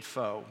defeated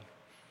foe.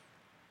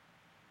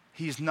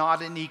 He's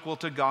not an equal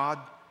to God.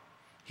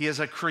 He is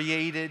a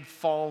created,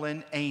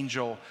 fallen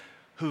angel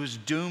who's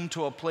doomed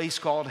to a place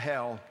called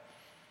hell.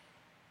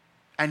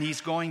 And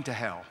he's going to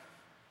hell.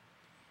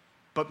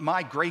 But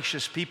my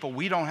gracious people,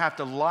 we don't have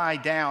to lie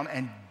down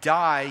and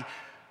die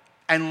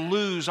and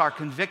lose our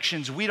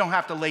convictions. We don't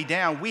have to lay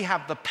down. We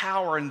have the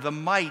power and the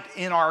might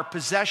in our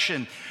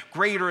possession.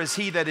 Greater is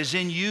he that is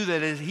in you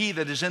than is he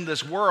that is in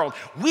this world.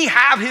 We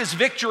have his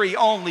victory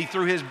only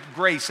through his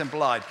grace and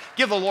blood.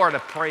 Give the Lord a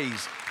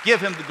praise.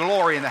 Give him the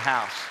glory in the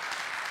house.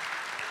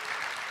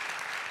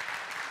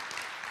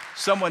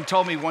 Someone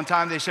told me one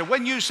time, they said,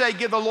 when you say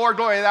give the Lord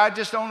glory, I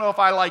just don't know if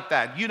I like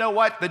that. You know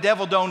what? The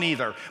devil don't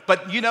either.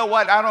 But you know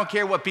what? I don't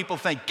care what people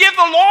think. Give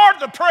the Lord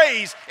the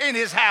praise in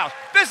his house.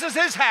 This is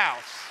his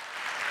house.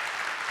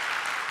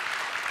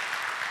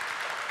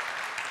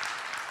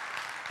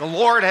 The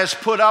Lord has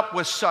put up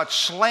with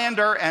such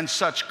slander and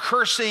such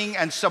cursing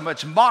and so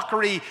much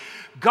mockery.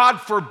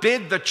 God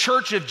forbid the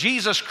church of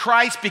Jesus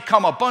Christ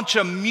become a bunch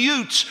of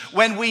mutes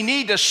when we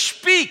need to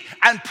speak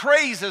and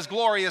praise his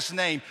glorious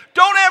name.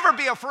 Don't ever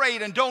be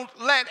afraid, and don't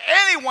let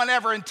anyone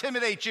ever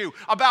intimidate you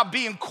about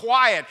being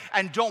quiet,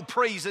 and don't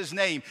praise his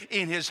name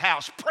in his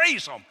house.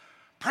 Praise him.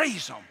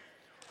 Praise him.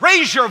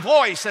 Raise your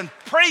voice and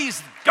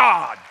praise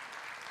God.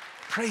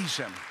 Praise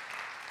him.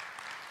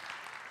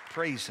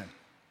 Praise him.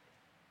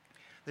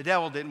 The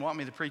devil didn't want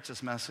me to preach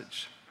this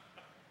message.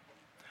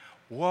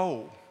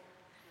 Whoa.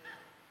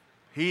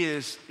 He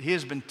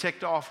has been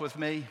ticked off with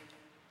me.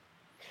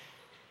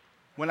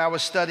 When I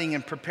was studying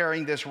and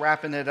preparing this,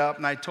 wrapping it up,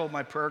 and I told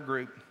my prayer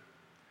group,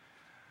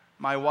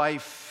 my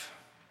wife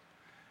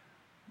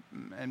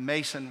and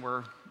Mason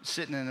were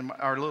sitting in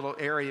our little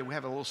area. We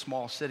have a little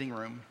small sitting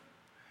room.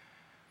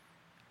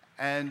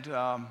 And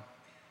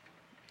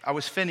I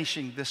was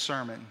finishing this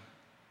sermon.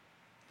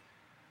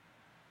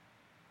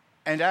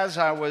 And as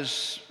I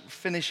was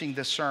finishing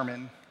this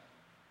sermon,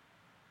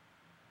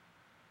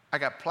 I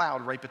got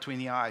plowed right between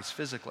the eyes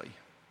physically.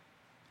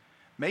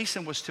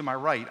 Mason was to my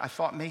right. I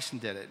thought Mason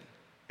did it.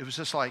 It was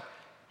just like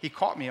he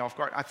caught me off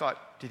guard. I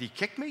thought, did he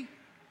kick me?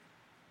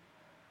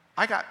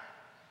 I got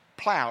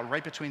plowed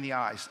right between the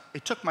eyes.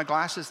 It took my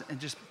glasses and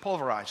just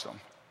pulverized them.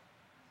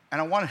 And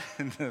I wanted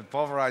to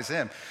pulverize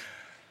him.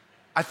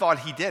 I thought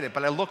he did it,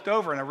 but I looked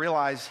over and I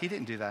realized he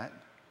didn't do that.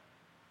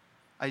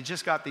 I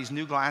just got these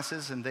new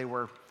glasses and they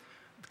were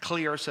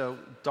clear, so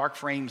dark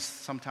frames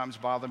sometimes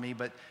bother me,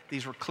 but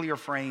these were clear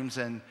frames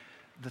and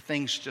the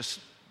things just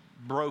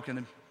broke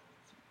in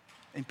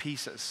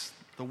pieces.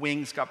 The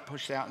wings got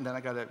pushed out, and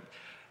then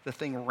the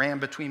thing ran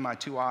between my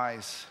two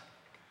eyes,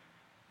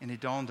 and it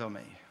dawned on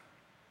me.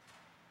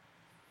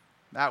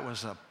 That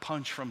was a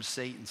punch from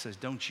Satan. Says,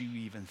 don't you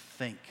even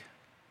think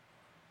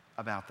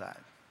about that.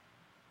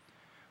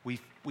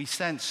 We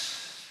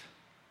sense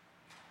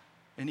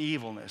an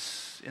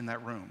evilness in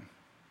that room.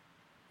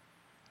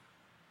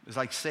 It's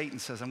like Satan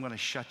says, I'm going to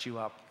shut you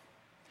up.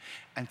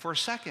 And for a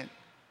second,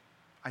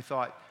 I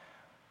thought,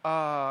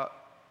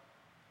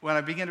 when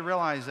I began to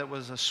realize that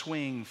was a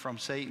swing from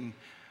Satan,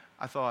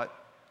 I thought,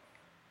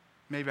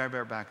 maybe I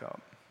better back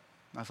up.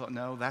 I thought,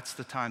 no, that's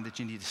the time that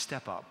you need to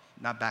step up,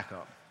 not back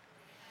up.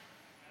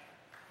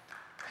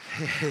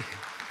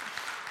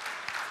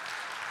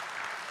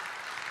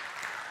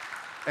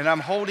 And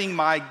I'm holding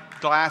my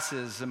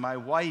glasses, and my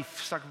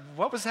wife's like,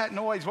 what was that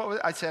noise?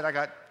 I said, I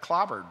got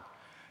clobbered.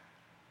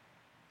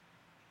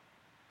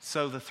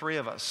 So the three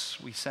of us,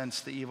 we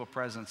sensed the evil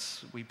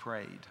presence. We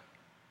prayed.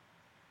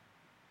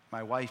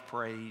 My wife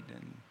prayed,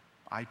 and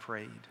I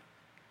prayed.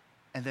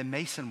 And then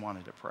Mason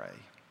wanted to pray.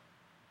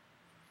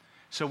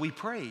 So we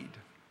prayed.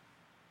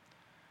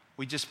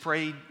 We just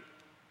prayed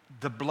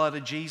the blood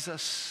of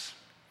Jesus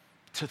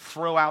to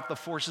throw out the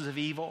forces of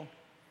evil.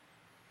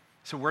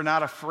 So we're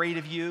not afraid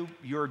of you.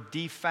 You're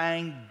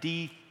defanged,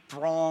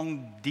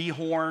 dethroned,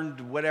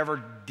 dehorned,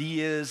 whatever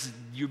D is,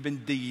 you've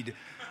been deed.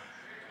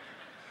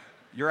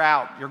 You're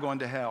out. You're going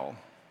to hell.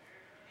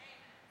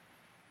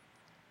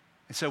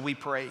 And so we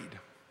prayed.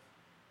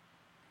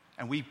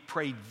 And we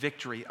prayed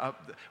victory.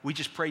 We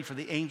just prayed for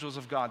the angels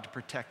of God to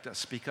protect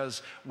us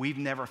because we've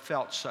never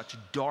felt such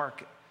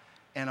dark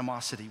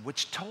animosity,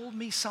 which told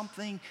me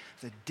something.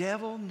 The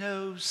devil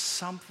knows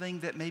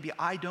something that maybe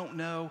I don't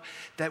know,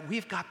 that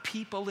we've got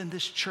people in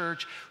this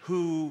church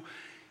who,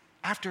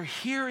 after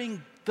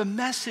hearing the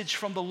message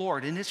from the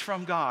Lord, and it's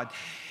from God,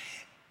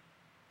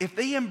 if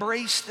they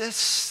embrace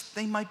this,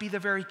 they might be the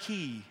very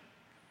key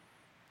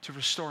to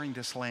restoring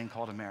this land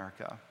called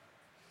America.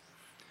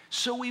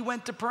 So we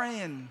went to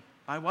praying.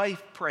 My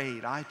wife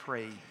prayed, I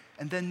prayed,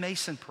 and then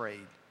Mason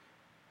prayed.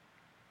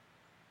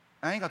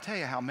 I ain't gonna tell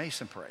you how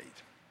Mason prayed.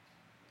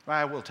 Well,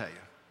 I will tell you.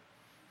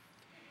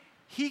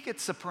 He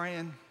gets to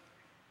praying,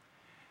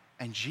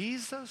 and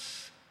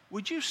Jesus,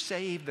 would you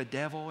save the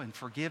devil and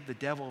forgive the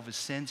devil of his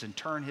sins and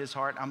turn his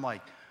heart? I'm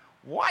like,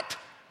 what?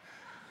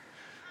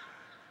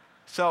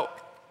 So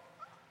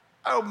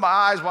I open my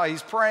eyes while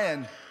he's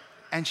praying,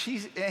 and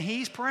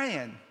he's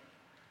praying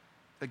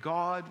that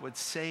God would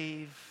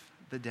save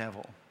the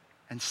devil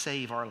and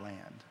save our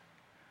land.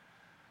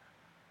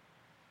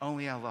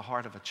 Only out of the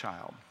heart of a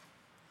child.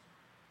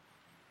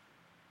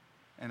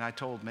 And I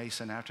told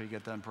Mason after he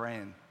got done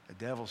praying, the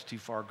devil's too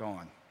far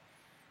gone.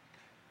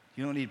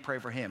 You don't need to pray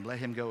for him. Let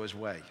him go his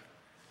way.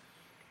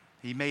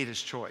 He made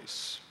his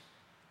choice.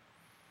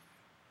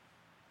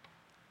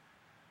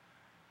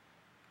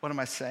 What am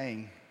I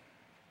saying?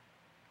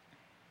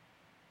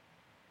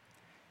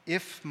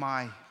 If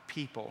my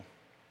people,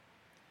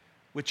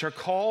 which are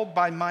called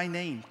by my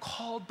name,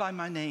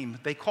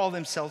 they call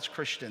themselves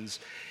Christians,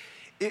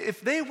 if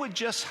they would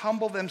just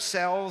humble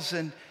themselves,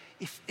 and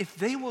if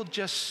they will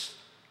just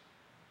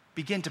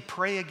begin to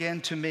pray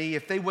again to me,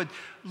 if they would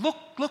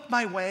look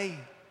my way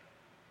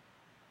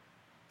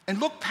and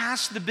look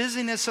past the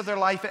busyness of their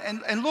life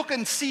and look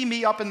and see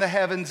me up in the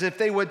heavens, if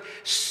they would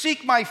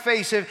seek my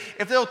face,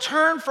 if they'll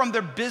turn from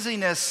their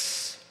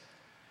busyness,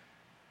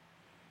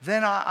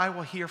 then I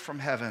will hear from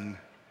heaven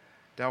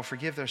that I'll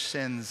forgive their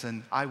sins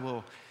and I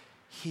will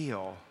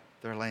heal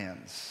their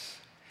lands.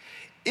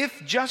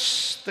 If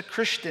just the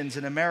Christians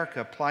in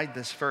America applied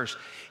this verse,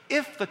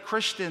 if the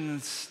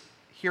Christians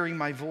hearing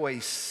my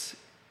voice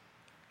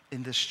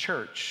in this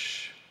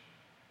church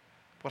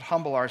would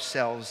humble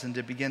ourselves and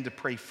to begin to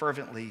pray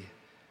fervently,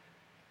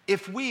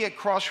 if we at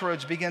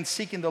Crossroads begin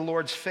seeking the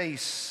Lord's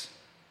face,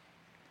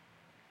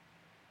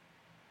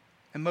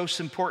 and most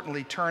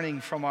importantly,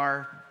 turning from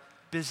our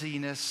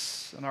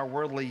busyness and our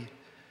worldly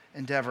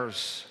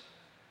endeavors,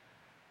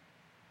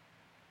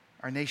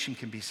 our nation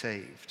can be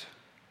saved.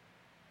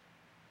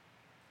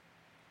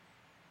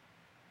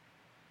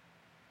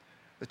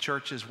 The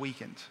church is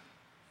weakened.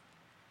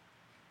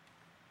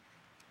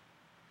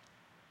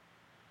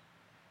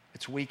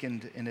 It's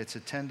weakened in its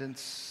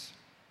attendance.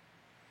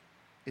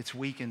 It's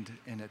weakened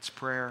in its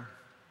prayer.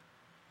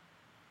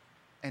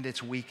 And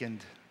it's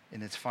weakened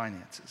in its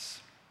finances.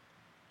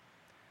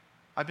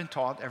 I've been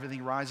taught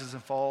everything rises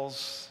and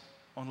falls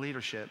on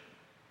leadership.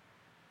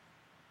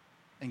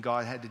 And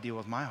God had to deal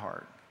with my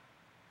heart.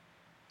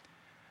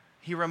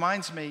 He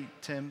reminds me,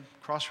 Tim,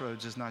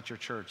 Crossroads is not your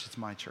church, it's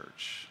my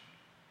church.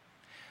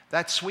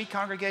 That sweet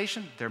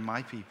congregation, they're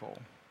my people.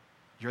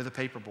 You're the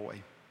paper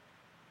boy.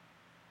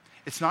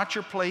 It's not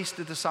your place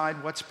to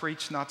decide what's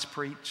preached, not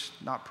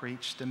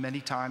preached. And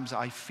many times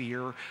I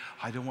fear,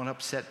 I don't want to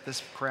upset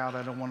this crowd,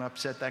 I don't want to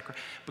upset that crowd.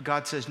 But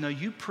God says, no,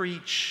 you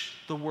preach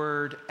the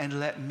word and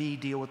let me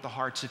deal with the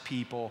hearts of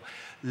people.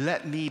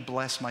 Let me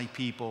bless my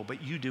people,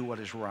 but you do what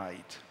is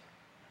right.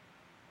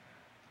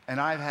 And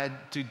I've had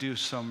to do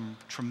some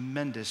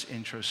tremendous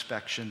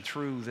introspection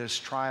through this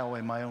trial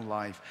in my own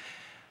life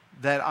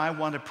that I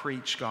want to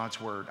preach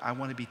God's word. I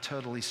want to be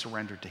totally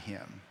surrendered to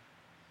Him.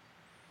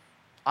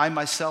 I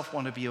myself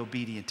want to be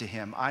obedient to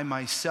Him. I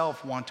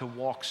myself want to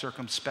walk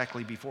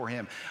circumspectly before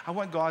Him. I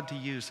want God to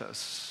use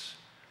us.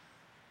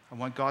 I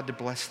want God to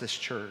bless this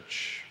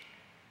church.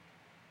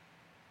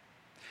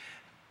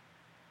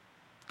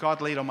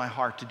 God laid on my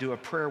heart to do a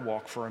prayer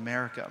walk for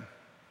America.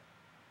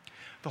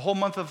 The whole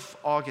month of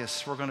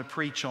August, we're going to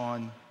preach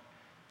on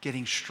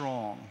getting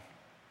strong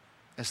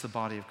as the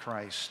body of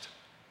Christ.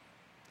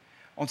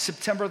 On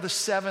September the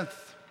 7th,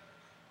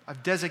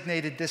 I've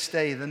designated this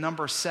day, the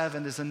number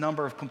 7 is a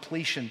number of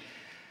completion.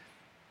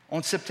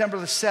 On September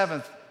the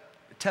 7th,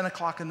 10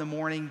 o'clock in the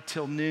morning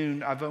till noon,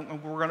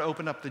 we're going to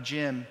open up the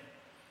gym.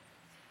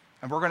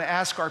 And we're going to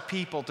ask our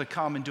people to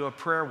come and do a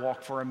prayer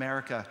walk for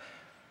America.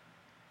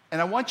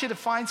 And I want you to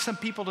find some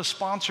people to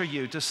sponsor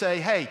you, to say,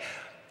 hey,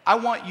 I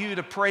want you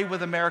to pray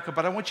with America,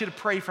 but I want you to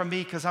pray for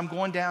me because I'm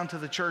going down to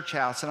the church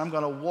house and I'm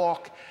going to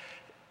walk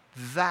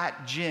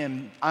that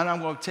gym and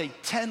I'm going to take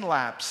 10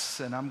 laps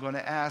and I'm going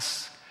to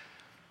ask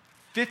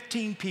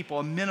 15 people,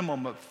 a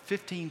minimum of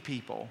 15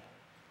 people,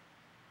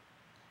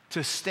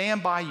 to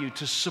stand by you,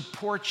 to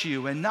support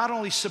you, and not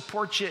only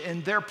support you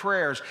in their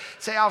prayers,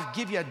 say, I'll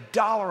give you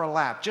 $1 a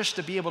lap just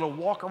to be able to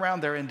walk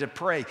around there and to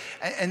pray,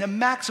 and a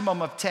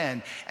maximum of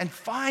 10. And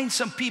find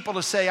some people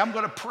to say, I'm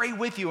going to pray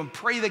with you and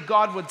pray that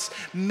God would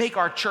make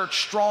our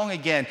church strong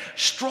again,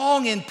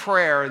 strong in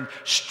prayer and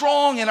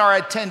strong in our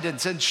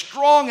attendance and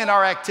strong in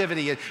our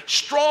activity and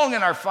strong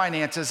in our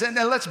finances. And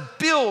then let's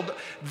build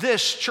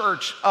this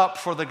church up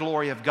for the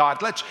glory of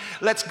God.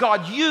 Let's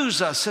God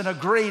use us in a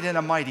great and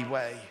a mighty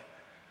way.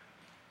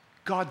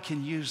 God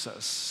can use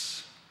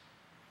us.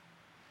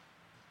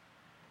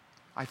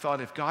 I thought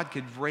if God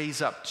could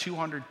raise up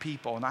 200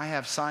 people, and I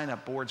have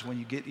sign-up boards when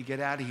you get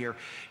out of here,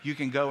 you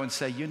can go and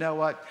say, you know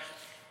what?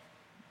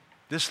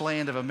 This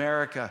land of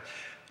America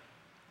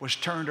was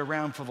turned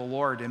around for the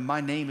Lord, and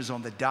my name is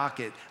on the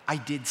docket. I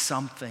did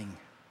something.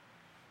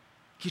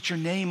 Get your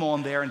name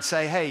on there and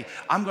say, hey,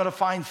 I'm going to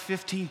find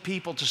 15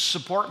 people to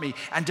support me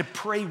and to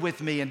pray with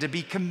me and to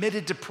be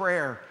committed to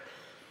prayer.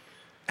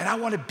 And I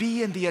want to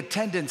be in the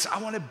attendance.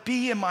 I want to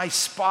be in my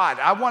spot.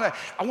 I want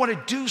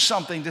to do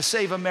something to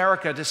save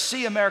America, to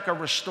see America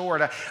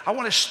restored. I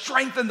want to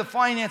strengthen the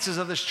finances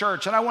of this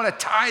church. And I want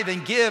to tithe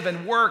and give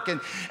and work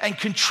and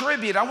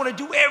contribute. I want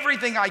to do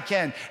everything I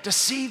can to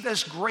see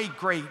this great,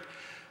 great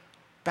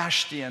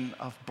bastion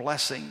of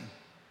blessing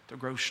to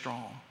grow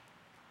strong.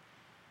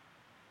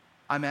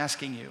 I'm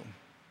asking you,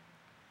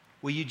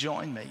 will you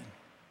join me?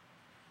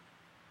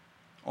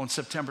 On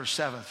September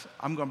 7th,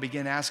 I'm going to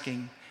begin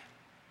asking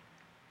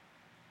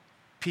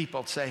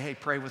people, say, hey,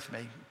 pray with me.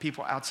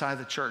 People outside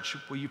the church,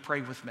 will you pray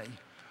with me?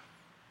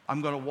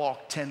 I'm going to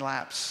walk 10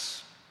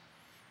 laps.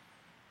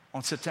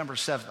 On September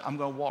 7th, I'm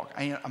going to walk.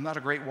 I'm not a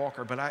great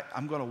walker, but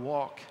I'm going to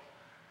walk.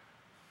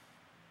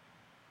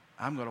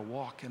 I'm going to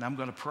walk and I'm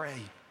going to pray.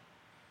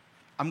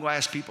 I'm going to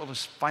ask people to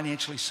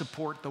financially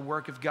support the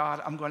work of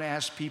God. I'm going to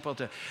ask people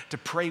to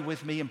pray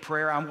with me in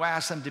prayer. I'm going to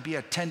ask them to be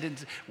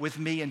attendant with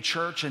me in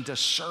church and to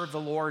serve the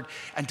Lord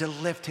and to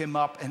lift him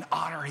up and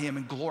honor him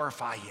and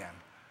glorify him.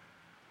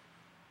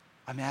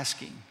 I'm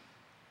asking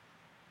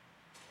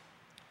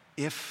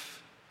if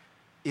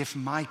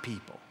my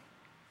people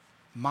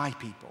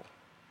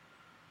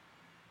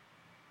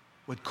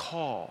would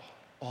call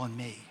on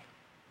me,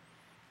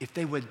 if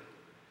they would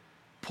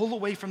pull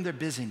away from their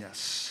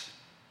busyness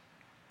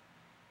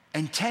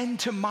and tend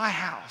to my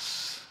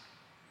house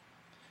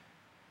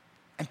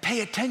and pay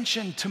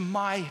attention to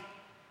my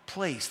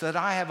place that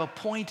I have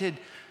appointed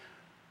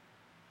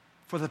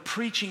for the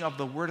preaching of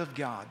the Word of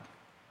God,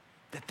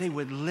 that they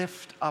would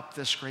lift up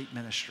this great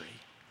ministry.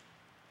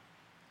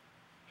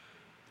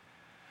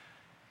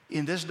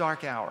 In this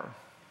dark hour,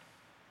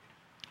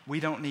 we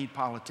don't need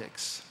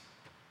politics.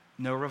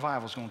 No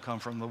revival's going to come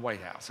from the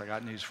White House. I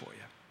got news for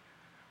you.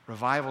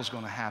 Revival's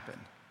going to happen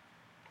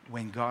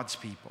when God's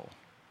people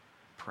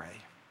pray.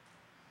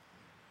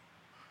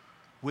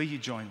 Will you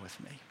join with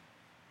me?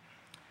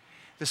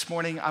 This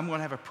morning, I'm going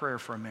to have a prayer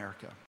for America.